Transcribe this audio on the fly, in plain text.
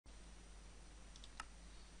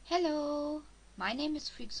Hello, my name is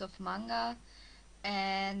Freaks of Manga,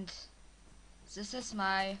 and this is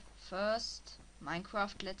my first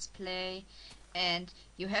Minecraft Let's Play. And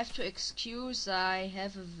you have to excuse, I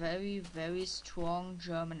have a very strong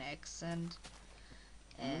German accent,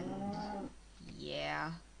 and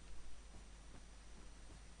yeah,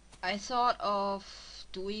 I thought of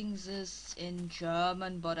doing this in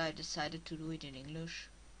German, but I decided to do it in English.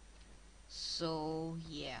 So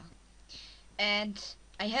yeah, and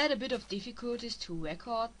I had a bit of difficulties to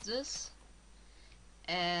record this,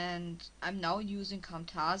 and I'm now using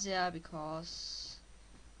Camtasia because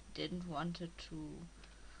didn't want it to.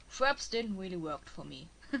 Fraps didn't really work for me.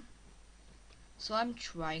 So I'm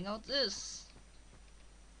trying out this.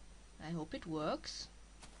 I hope it works.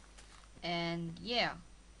 And yeah,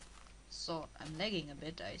 so I'm lagging a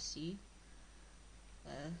bit, I see.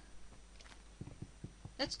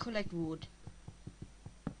 Let's collect wood.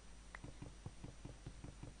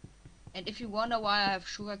 And if you wonder why I have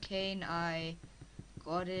sugarcane, I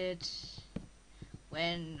got it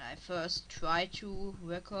when I first tried to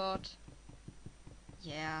record.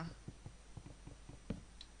 Yeah.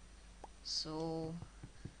 So,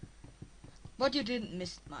 but you didn't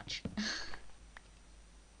miss much.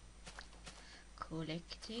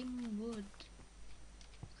 Collecting wood,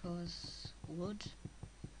 because wood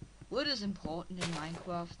is important in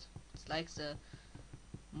Minecraft. It's like the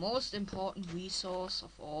most important resource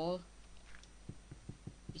of all,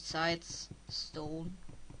 besides stone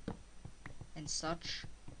and such.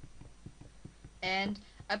 And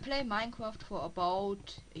I play Minecraft for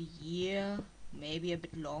about a year, maybe a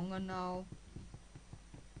bit longer now.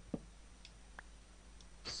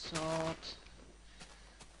 So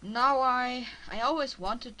now I always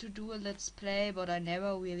wanted to do a let's play, but I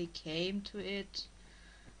never really came to it.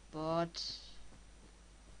 But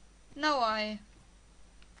now I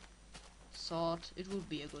thought it would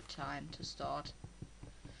be a good time to start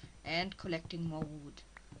and collecting more wood.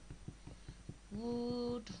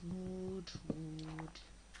 Wood.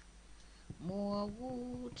 More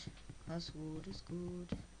wood, cause wood is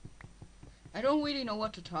good. I don't really know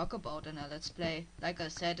what to talk about in a let's play. Like I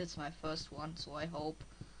said, it's my first one, so I hope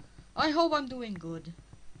I'm doing good.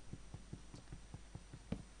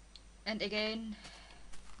 And again,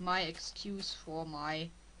 my excuse for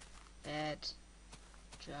my bad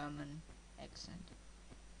German accent.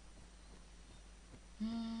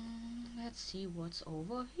 Let's see what's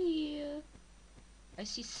over here. I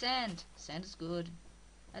see sand. Sand is good.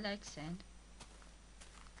 I like sand.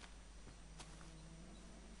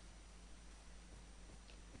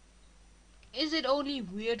 Is it only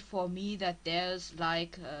weird for me that there's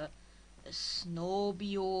like a snow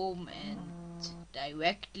biome and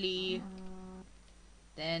directly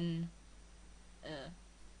then a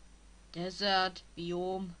desert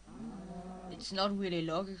biome? It's not really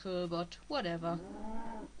logical, but whatever.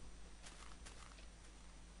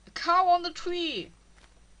 A cow on the tree!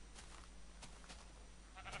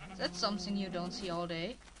 That's something you don't see all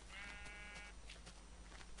day.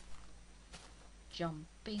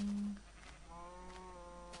 Jumping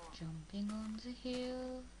on the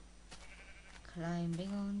hill,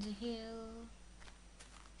 climbing on the hill.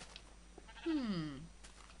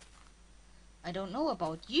 I don't know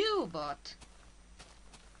about you, but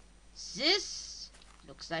this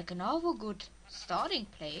looks like another good starting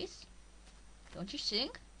place. Don't you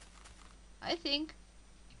think? I think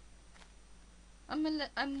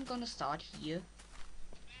I'm gonna start here.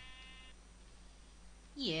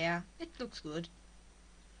 Yeah, it looks good.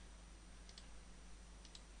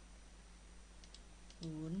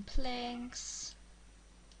 Wooden planks.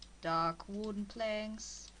 Dark wooden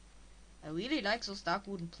planks. I really like those dark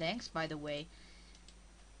wooden planks, by the way.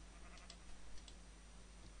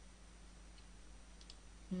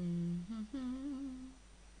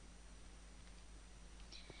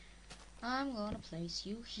 I'm gonna place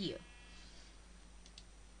you here.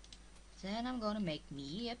 Then I'm gonna make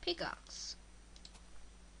me a pickaxe.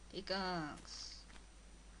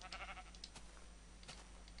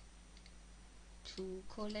 To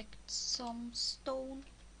collect some stone.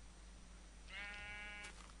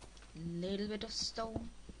 Little bit of stone.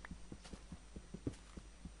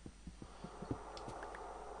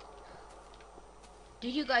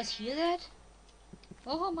 Did you guys hear that?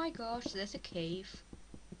 Oh my gosh, there's a cave.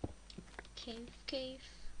 Cave. A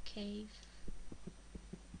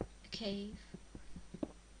cave.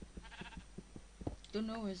 Don't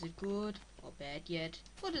know is it good or bad yet,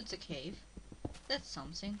 but it's a cave. That's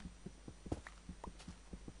something.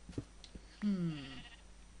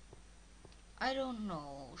 I don't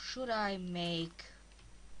know. Should I make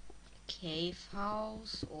a cave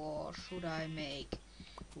house or should I make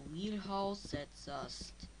a real house that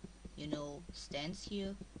just stands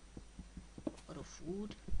here out of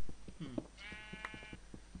wood.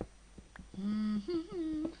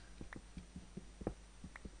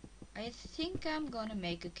 I think I'm gonna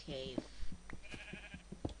make a cave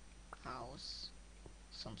house,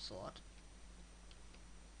 some sort.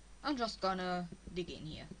 I'm just gonna dig in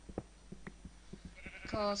here,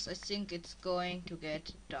 because I think it's going to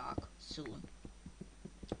get dark soon.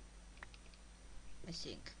 I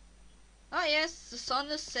think. Ah yes, the sun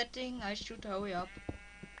is setting. I should hurry up.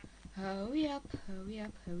 Hurry up, hurry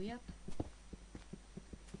up, hurry up.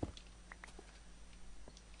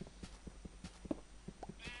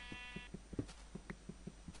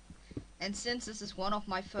 And since this is one of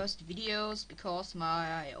my first videos, because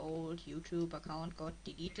my old YouTube account got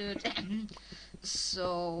deleted,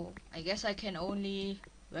 so I guess I can only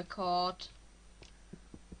record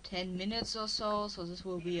 10 minutes or so, so this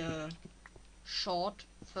will be a short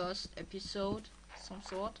first episode, some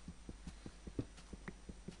sort.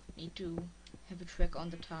 Need to have a track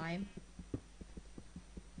on the time.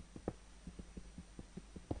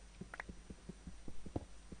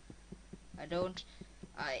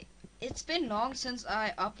 It's been long since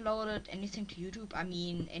I uploaded anything to YouTube. I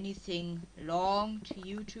mean, anything long to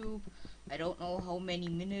YouTube. I don't know how many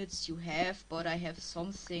minutes you have, but I have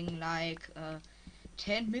something like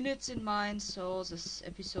 10 minutes in mind, so this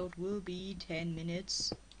episode will be 10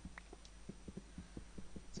 minutes.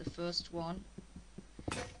 The first one.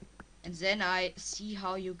 And then I see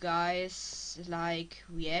how you guys like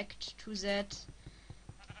react to that,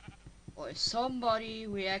 or if somebody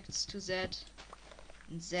reacts to that,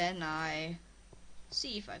 and then I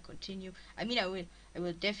see if I continue. I mean, I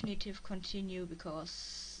will definitely continue,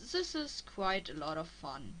 because this is quite a lot of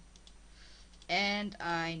fun. And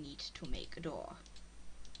I need to make a door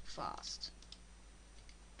fast.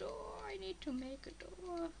 I need to make a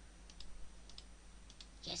door.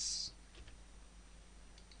 Yes.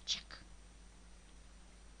 Check.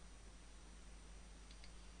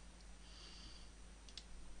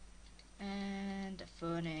 And a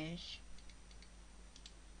furnace,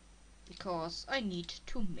 because I need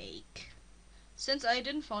to make. Since I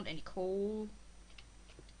didn't find any coal,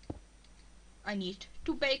 I need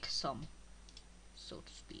to bake some, so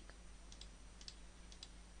to speak.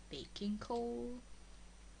 Baking coal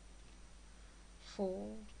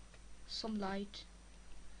for some light.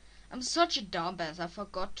 I'm such a dumbass. I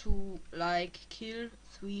forgot to like kill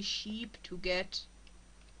 3 sheep to get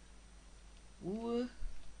wool,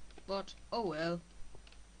 but oh well.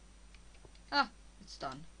 Ah, it's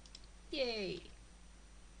done. Yay!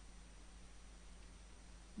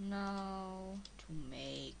 Now to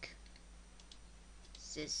make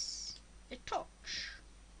this a torch.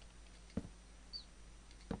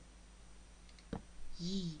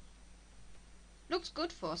 Yee. Looks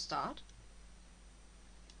good for a start.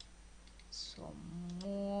 Some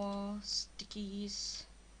more stickies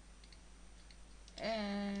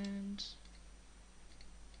and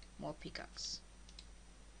more pickaxe.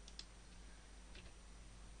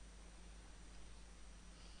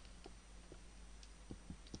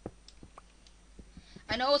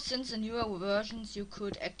 I know since the newer versions you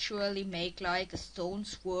could actually make like a stone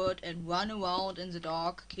sword and run around in the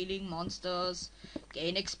dark killing monsters,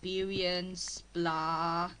 gain experience,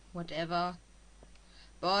 blah, whatever.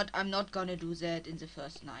 But I'm not gonna do that in the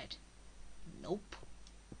first night. Nope.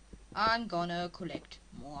 I'm gonna collect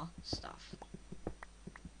more stuff.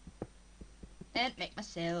 And make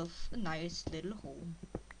myself a nice little home.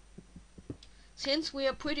 Since we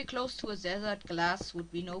are pretty close to a desert, glass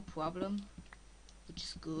would be no problem, which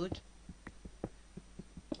is good.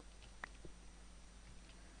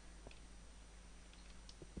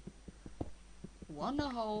 Wonder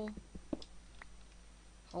how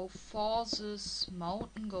far this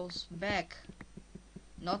mountain goes back.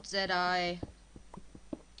 Not that I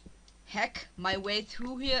hack my way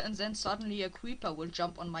through here and then suddenly a creeper will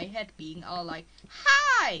jump on my head being all like,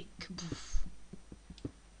 hi! Kaboof.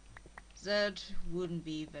 That wouldn't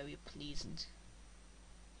be very pleasant.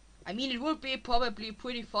 I mean, it would be probably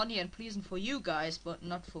pretty funny and pleasant for you guys, but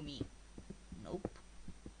not for me. Nope.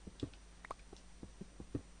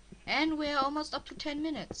 And we're almost up to 10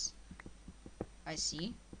 minutes. I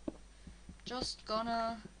see. Just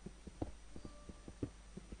gonna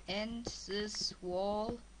end this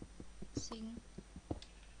wall thing.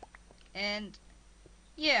 And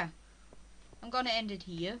yeah, I'm gonna end it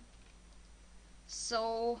here.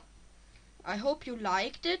 So I hope you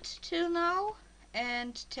liked it till now,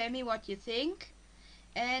 and tell me what you think.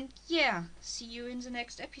 And yeah, see you in the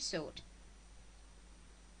next episode.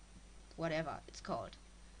 Whatever it's called.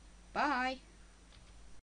 Bye.